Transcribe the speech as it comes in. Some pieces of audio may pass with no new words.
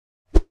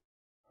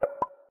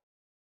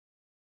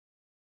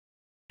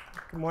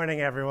Good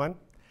morning, everyone.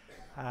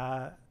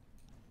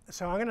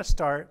 So I'm going to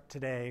start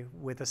today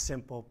with a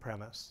simple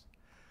premise.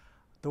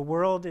 The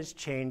world is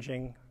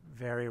changing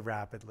very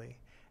rapidly,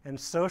 and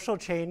social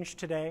change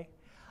today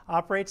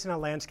operates in a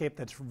landscape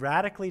that's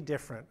radically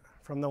different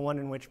from the one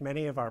in which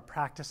many of our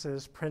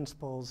practices,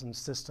 principles, and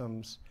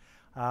systems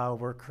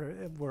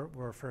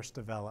were first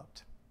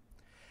developed.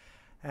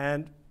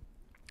 And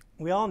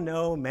we all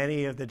know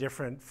many of the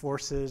different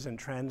forces and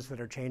trends that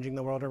are changing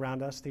the world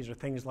around us. These are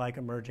things like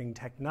emerging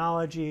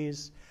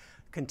technologies,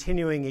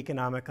 continuing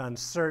economic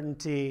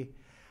uncertainty,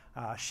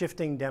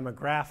 shifting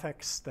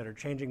demographics that are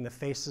changing the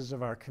faces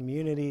of our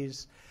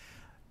communities,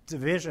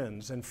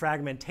 divisions and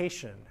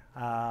fragmentation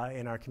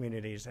in our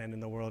communities and in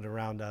the world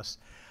around us,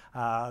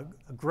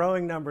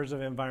 growing numbers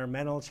of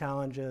environmental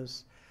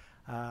challenges,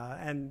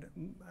 and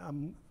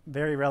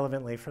very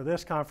relevantly for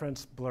this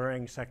conference,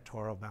 blurring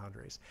sectoral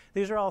boundaries.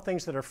 These are all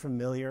things that are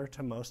familiar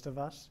to most of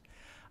us,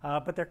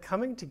 but they're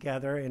coming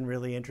together in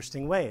really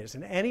interesting ways,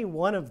 and any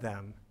one of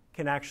them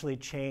can actually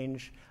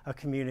change a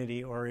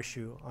community or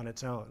issue on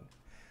its own.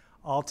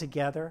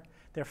 Altogether,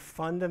 they're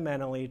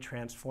fundamentally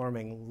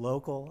transforming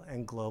local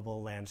and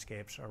global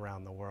landscapes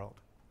around the world.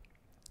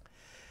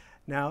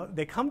 Now,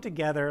 they come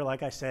together,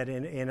 like I said,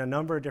 in a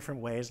number of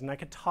different ways, and I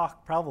could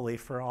talk probably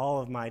for all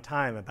of my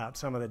time about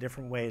some of the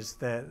different ways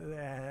that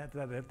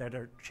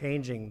are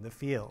changing the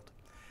field.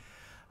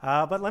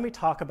 But let me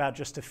talk about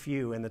just a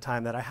few in the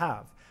time that I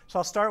have. So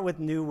I'll start with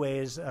new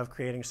ways of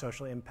creating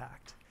social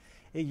impact.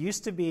 It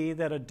used to be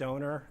that a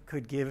donor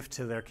could give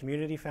to their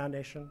community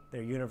foundation,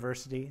 their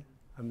university,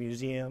 a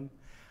museum,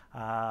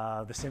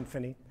 the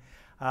symphony.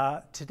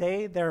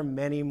 Today, there are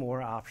many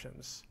more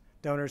options.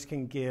 Donors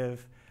can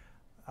give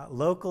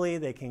locally,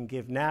 they can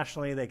give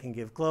nationally, they can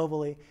give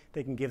globally,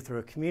 they can give through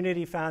a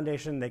community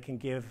foundation, they can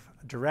give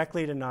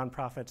directly to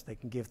nonprofits, they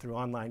can give through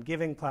online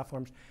giving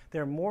platforms.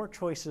 There are more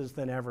choices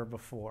than ever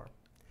before.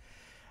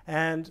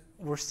 And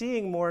we're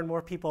seeing more and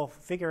more people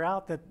figure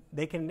out that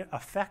they can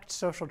affect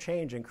social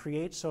change and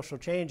create social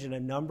change in a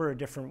number of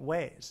different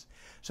ways.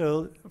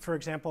 So, for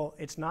example,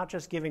 it's not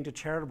just giving to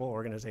charitable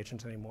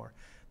organizations anymore.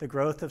 The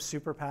growth of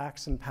super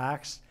PACs and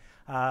PACs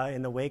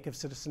in the wake of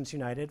Citizens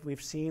United,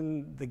 we've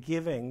seen the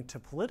giving to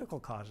political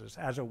causes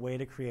as a way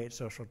to create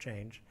social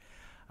change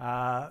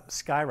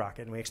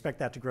skyrocket, and we expect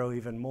that to grow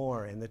even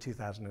more in the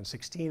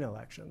 2016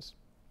 elections.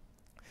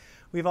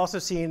 We've also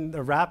seen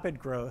the rapid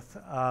growth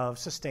of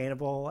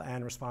sustainable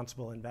and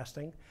responsible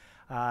investing,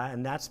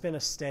 and that's been a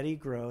steady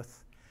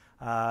growth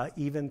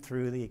even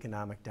through the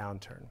economic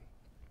downturn.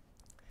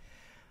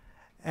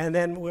 And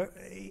then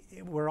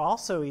we're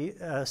also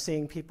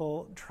seeing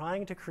people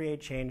trying to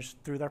create change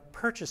through their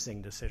purchasing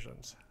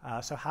decisions.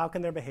 So how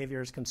can their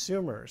behavior as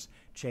consumers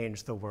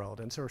change the world?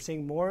 And so we're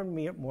seeing more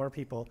and more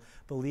people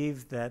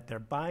believe that their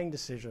buying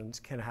decisions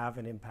can have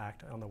an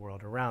impact on the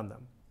world around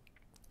them.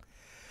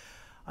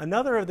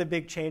 Another of the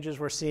big changes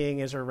we're seeing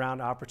is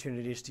around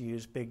opportunities to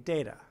use big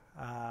data.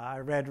 I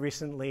read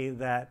recently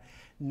that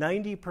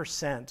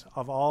 90%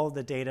 of all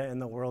the data in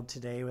the world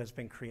today has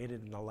been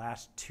created in the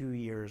last 2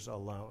 years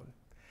alone.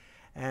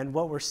 And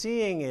what we're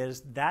seeing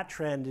is that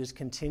trend is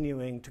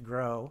continuing to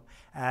grow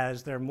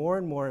as there are more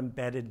and more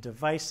embedded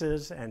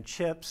devices and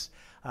chips.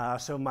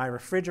 So my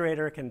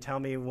refrigerator can tell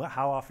me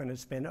how often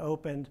it's been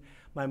opened.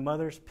 My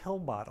mother's pill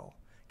bottle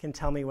can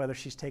tell me whether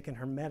she's taken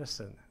her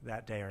medicine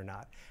that day or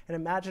not. And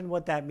imagine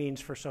what that means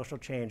for social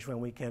change when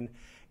we can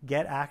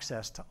get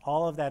access to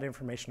all of that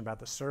information about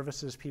the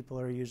services people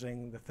are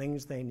using, the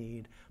things they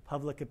need,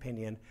 public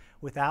opinion,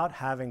 without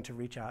having to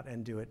reach out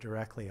and do it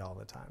directly all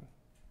the time.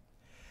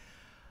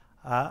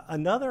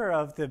 Another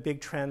of the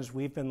big trends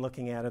we've been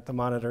looking at the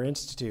Monitor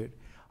Institute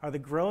are the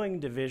growing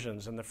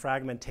divisions and the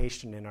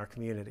fragmentation in our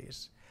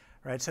communities.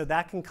 Right, so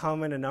that can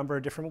come in a number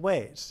of different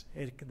ways.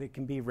 It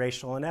can be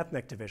racial and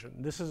ethnic division.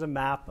 This is a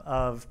map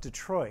of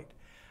Detroit,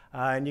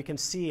 and you can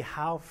see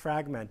how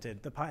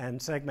fragmented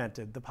and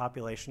segmented the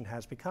population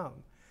has become.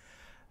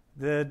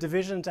 The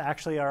divisions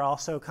actually are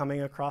also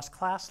coming across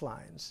class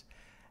lines,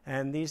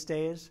 and these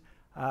days,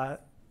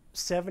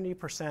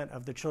 70%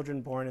 of the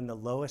children born in the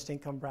lowest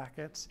income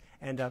brackets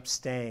end up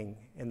staying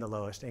in the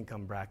lowest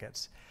income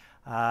brackets.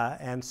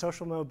 And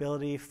social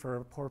mobility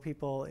for poor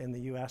people in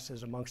the US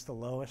is amongst the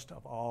lowest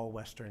of all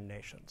Western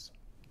nations.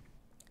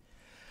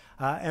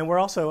 And we're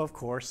also, of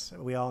course,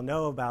 we all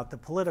know about the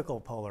political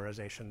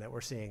polarization that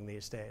we're seeing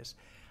these days,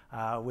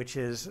 which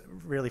is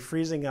really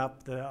freezing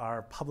up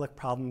our public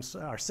problems,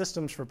 our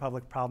systems for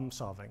public problem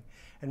solving,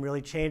 and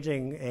really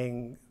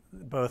changing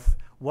both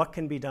what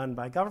can be done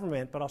by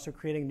government, but also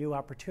creating new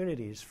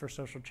opportunities for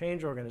social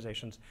change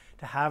organizations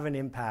to have an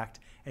impact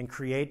and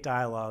create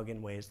dialogue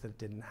in ways that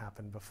didn't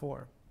happen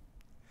before.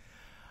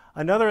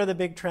 Another of the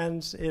big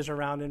trends is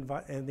around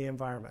the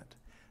environment.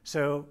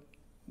 So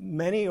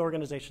many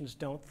organizations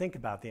don't think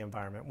about the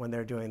environment when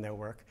they're doing their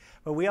work,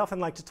 but we often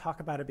like to talk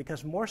about it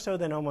because more so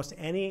than almost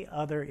any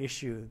other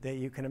issue that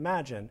you can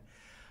imagine,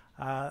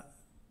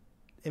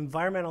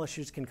 environmental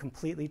issues can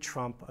completely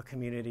trump a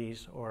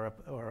community's or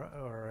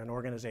an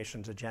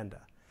organization's agenda.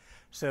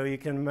 So you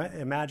can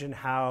imagine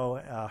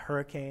how a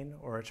hurricane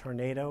or a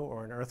tornado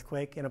or an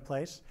earthquake in a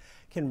place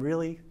can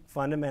really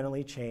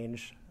fundamentally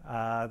change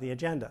the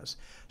agendas.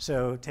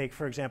 So take,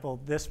 for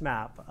example, this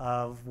map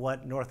of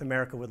what North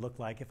America would look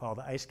like if all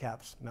the ice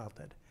caps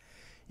melted.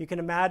 You can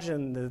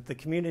imagine the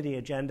community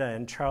agenda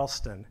in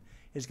Charleston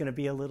is going to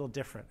be a little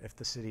different if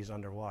the city's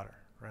underwater,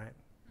 right?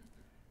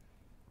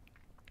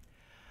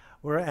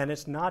 And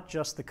it's not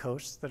just the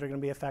coasts that are going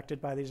to be affected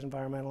by these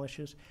environmental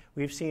issues.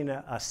 We've seen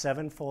a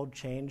seven-fold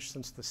change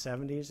since the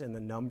 70s in the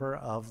number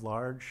of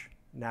large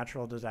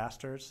natural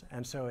disasters.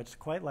 And so it's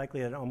quite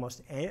likely that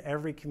almost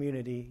every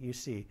community you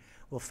see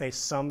will face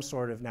some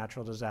sort of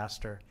natural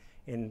disaster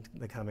in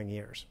the coming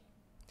years.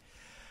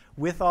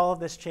 With all of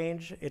this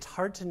change, it's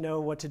hard to know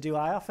what to do.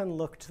 I often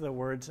look to the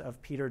words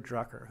of Peter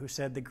Drucker, who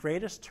said the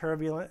greatest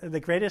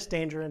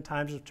danger in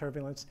times of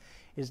turbulence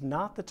is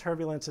not the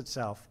turbulence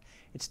itself,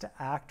 it's to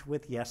act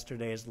with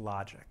yesterday's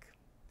logic.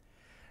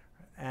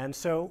 And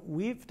so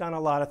we've done a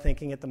lot of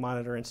thinking at the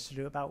Monitor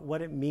Institute about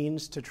what it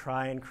means to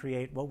try and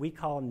create what we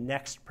call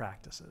next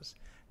practices,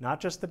 not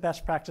just the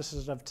best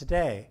practices of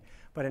today,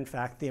 but in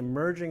fact the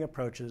emerging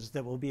approaches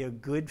that will be a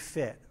good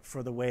fit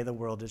for the way the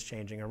world is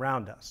changing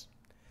around us.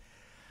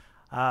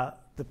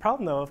 The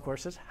problem, though, of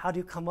course, is how do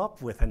you come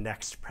up with a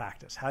next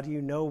practice? How do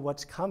you know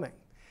what's coming?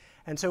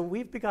 And so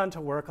we've begun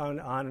to work on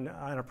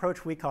an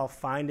approach we call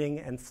finding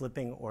and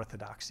flipping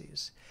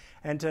orthodoxies.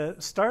 And to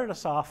start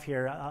us off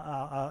here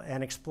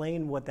and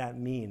explain what that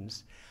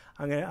means,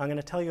 I'm going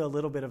to tell you a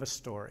little bit of a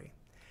story.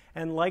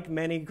 And like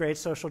many great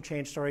social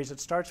change stories, it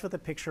starts with a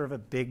picture of a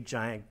big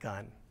giant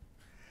gun.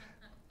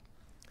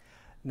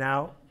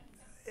 Now,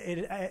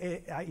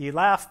 you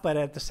laugh, but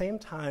at the same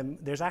time,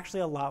 there's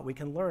actually a lot we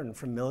can learn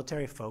from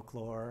military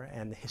folklore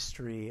and the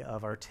history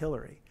of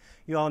artillery.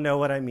 You all know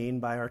what I mean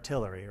by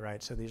artillery,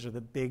 right? So these are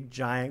the big,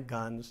 giant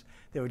guns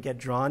that would get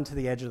drawn to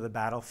the edge of the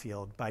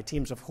battlefield by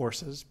teams of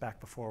horses back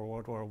before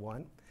World War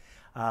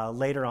I.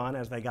 Later on,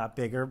 as they got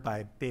bigger,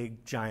 by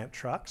big, giant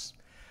trucks.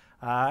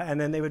 And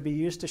then they would be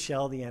used to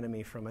shell the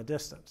enemy from a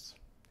distance.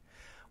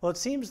 Well, it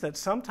seems that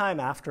sometime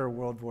after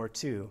World War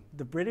II,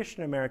 the British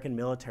and American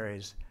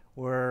militaries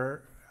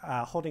were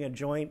holding a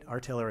joint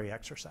artillery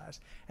exercise.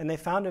 And they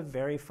found a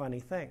very funny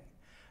thing.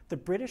 The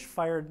British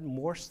fired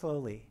more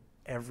slowly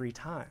every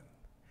time.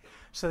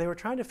 So they were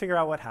trying to figure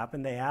out what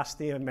happened. They asked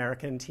the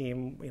American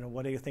team,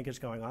 what do you think is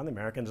going on? The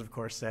Americans, of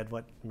course, said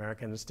what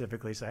Americans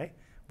typically say,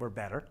 we're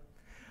better.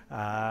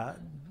 But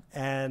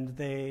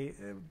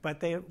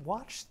they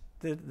watched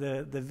the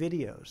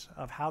videos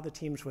of how the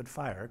teams would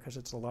fire, because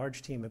it's a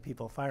large team of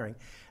people firing.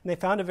 And they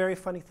found a very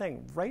funny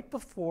thing. Right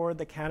before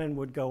the cannon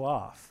would go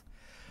off,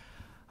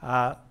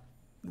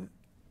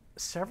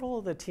 several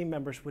of the team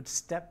members would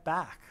step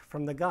back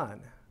from the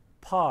gun,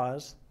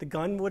 pause, the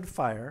gun would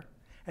fire,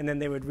 and then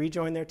they would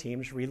rejoin their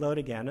teams, reload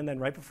again, and then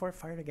right before it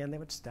fired again, they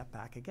would step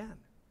back again.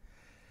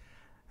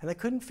 And they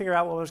couldn't figure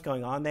out what was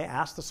going on. They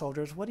asked the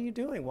soldiers, what are you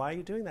doing? Why are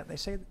you doing that? They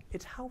say,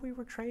 it's how we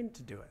were trained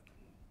to do it.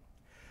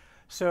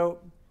 So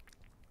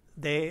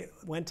they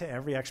went to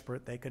every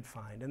expert they could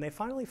find, and they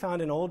finally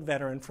found an old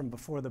veteran from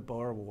before the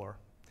Boer War.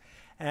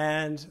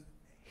 And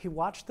he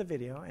watched the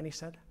video, and he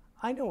said,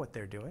 I know what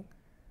they're doing.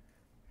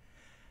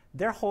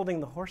 They're holding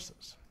the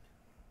horses.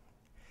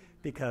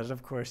 Because,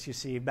 of course, you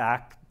see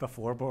back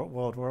before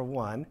World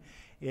War I,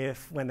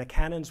 when the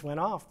cannons went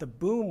off, the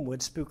boom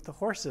would spook the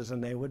horses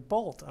and they would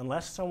bolt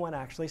unless someone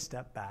actually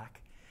stepped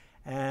back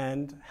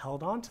and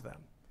held on to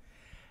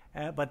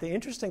them. But the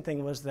interesting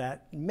thing was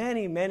that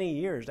many, many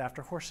years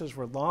after horses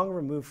were long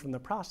removed from the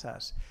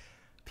process,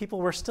 people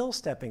were still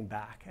stepping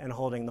back and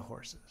holding the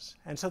horses.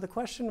 And so the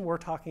question we're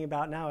talking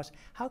about now is,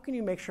 how can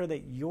you make sure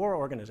that your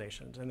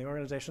organizations and the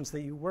organizations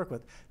that you work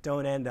with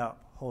don't end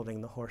up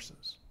holding the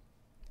horses?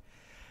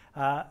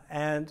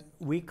 And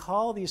we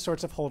call these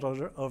sorts of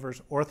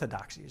holdovers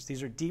orthodoxies.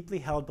 These are deeply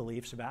held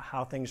beliefs about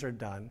how things are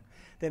done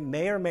that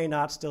may or may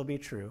not still be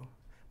true,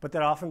 but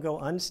that often go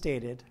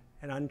unstated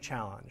and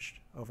unchallenged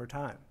over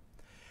time.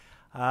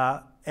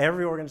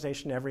 Every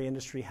organization, every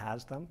industry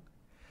has them.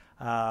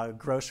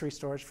 Grocery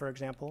stores, for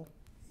example.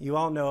 You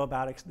all know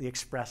about the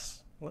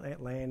express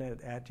lane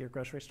at your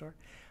grocery store.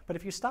 But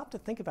if you stop to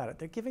think about it,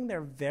 they're giving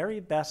their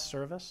very best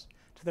service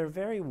to their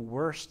very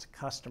worst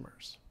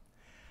customers.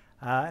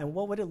 And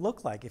what would it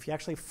look like if you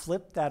actually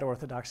flipped that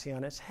orthodoxy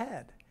on its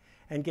head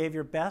and gave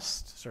your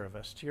best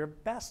service to your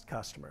best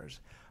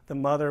customers, the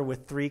mother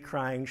with 3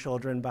 crying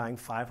children buying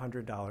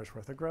 $500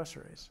 worth of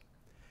groceries?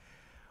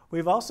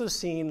 We've also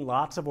seen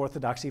lots of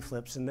orthodoxy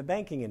flips in the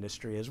banking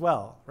industry as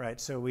well, right?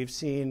 So we've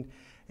seen,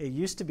 it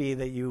used to be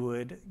that you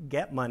would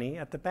get money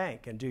at the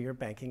bank and do your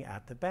banking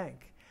at the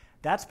bank.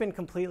 That's been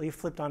completely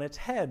flipped on its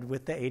head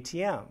with the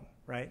ATM,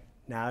 right?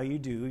 Now you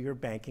do your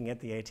banking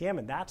at the ATM,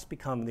 and that's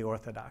become the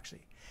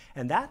orthodoxy.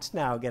 And that's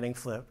now getting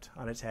flipped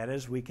on its head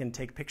as we can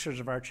take pictures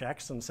of our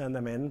checks and send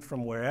them in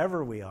from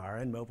wherever we are,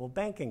 and mobile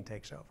banking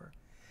takes over.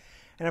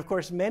 And of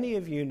course, many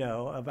of you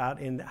know about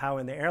how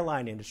in the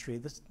airline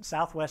industry,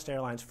 Southwest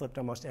Airlines flipped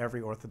almost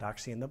every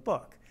orthodoxy in the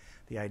book.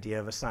 The idea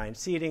of assigned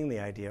seating, the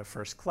idea of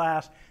first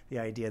class, the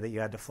idea that you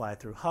had to fly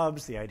through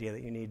hubs, the idea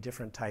that you need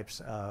different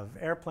types of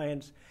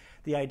airplanes,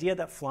 the idea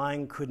that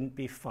flying couldn't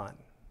be fun.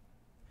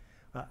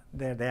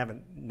 They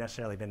haven't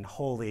necessarily been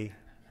wholly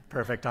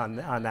perfect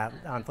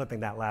on flipping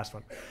that last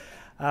one.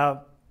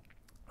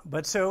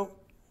 But so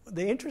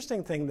the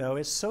interesting thing, though,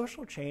 is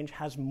social change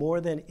has more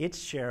than its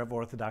share of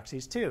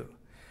orthodoxies, too.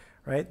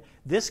 Right?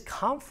 This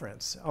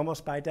conference,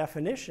 almost by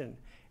definition,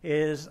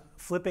 is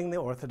flipping the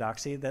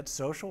orthodoxy that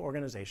social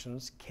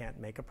organizations can't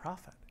make a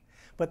profit.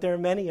 But there are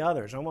many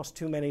others, almost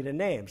too many to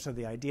name. So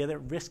the idea that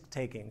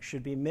risk-taking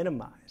should be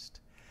minimized.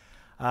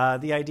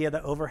 The idea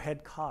that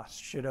overhead costs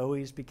should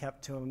always be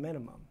kept to a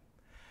minimum.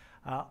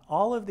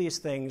 All of these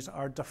things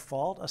are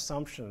default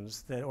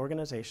assumptions that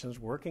organizations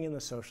working in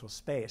the social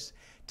space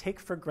take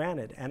for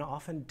granted and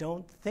often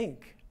don't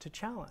think to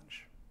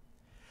challenge.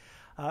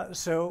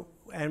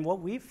 And what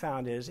we've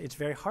found is it's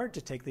very hard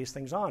to take these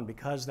things on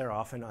because they're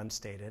often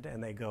unstated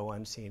and they go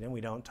unseen and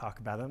we don't talk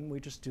about them, we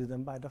just do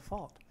them by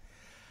default.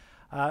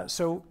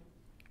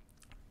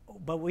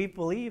 But we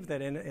believe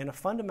that in a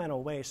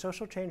fundamental way,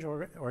 social change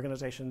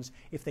organizations,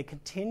 if they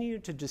continue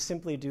to just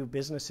simply do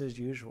business as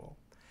usual,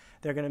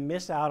 they're going to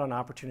miss out on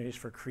opportunities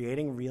for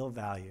creating real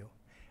value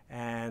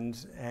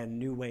and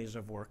new ways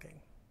of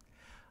working.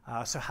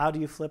 So how do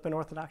you flip an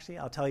orthodoxy?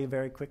 I'll tell you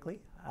very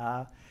quickly.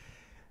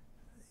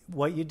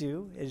 What you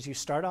do is you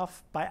start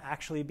off by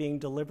actually being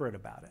deliberate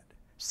about it.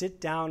 Sit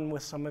down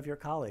with some of your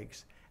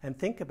colleagues and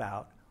think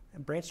about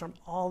and brainstorm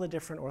all the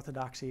different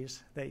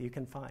orthodoxies that you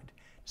can find.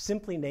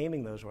 Simply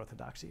naming those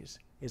orthodoxies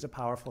is a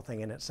powerful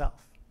thing in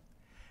itself.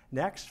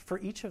 Next, for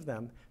each of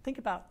them, think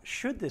about,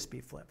 should this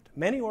be flipped?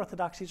 Many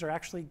orthodoxies are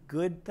actually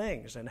good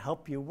things and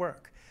help you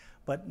work,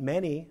 but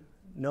many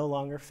no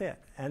longer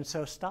fit. And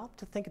so stop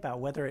to think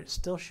about whether it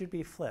still should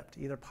be flipped,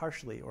 either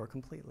partially or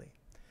completely.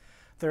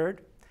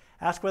 Third,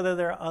 ask whether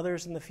there are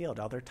others in the field,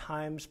 other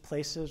times,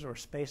 places, or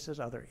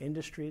spaces, other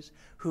industries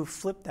who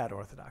flip that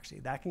orthodoxy.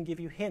 That can give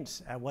you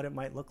hints at what it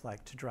might look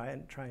like to try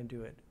and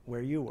do it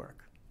where you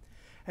work.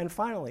 And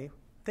finally,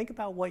 think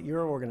about what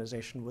your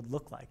organization would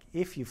look like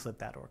if you flip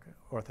that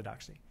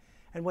orthodoxy.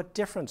 And what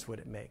difference would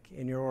it make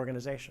in your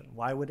organization?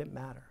 Why would it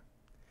matter?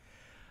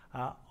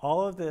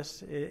 All of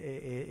this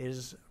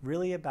is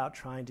really about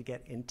trying to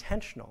get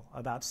intentional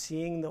about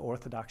seeing the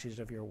orthodoxies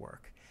of your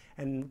work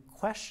and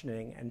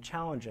questioning and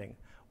challenging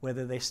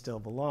whether they still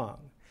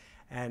belong.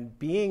 And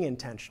being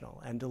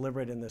intentional and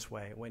deliberate in this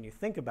way when you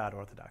think about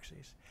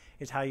orthodoxies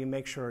is how you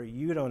make sure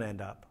you don't end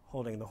up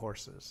holding the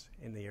horses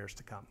in the years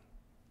to come.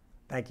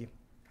 Thank you.